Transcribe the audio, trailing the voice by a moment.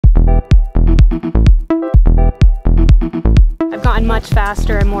much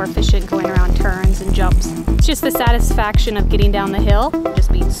faster and more efficient going around turns and jumps. It's just the satisfaction of getting down the hill,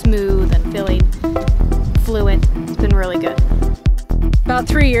 just being smooth and feeling fluent. It's been really good. About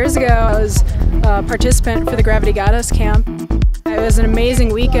 3 years ago, I was a participant for the Gravity Goddess camp. It was an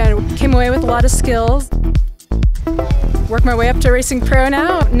amazing weekend. Came away with a lot of skills. Worked my way up to racing pro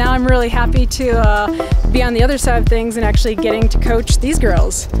now. Now I'm really happy to be on the other side of things and actually getting to coach these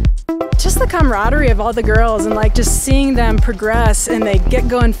girls. Just the camaraderie of all the girls and like just seeing them progress, and they get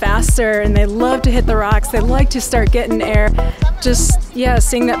going faster and they love to hit the rocks. They like to start getting air. Just, yeah,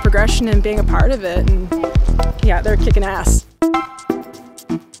 seeing that progression and being a part of it. And yeah, they're kicking ass.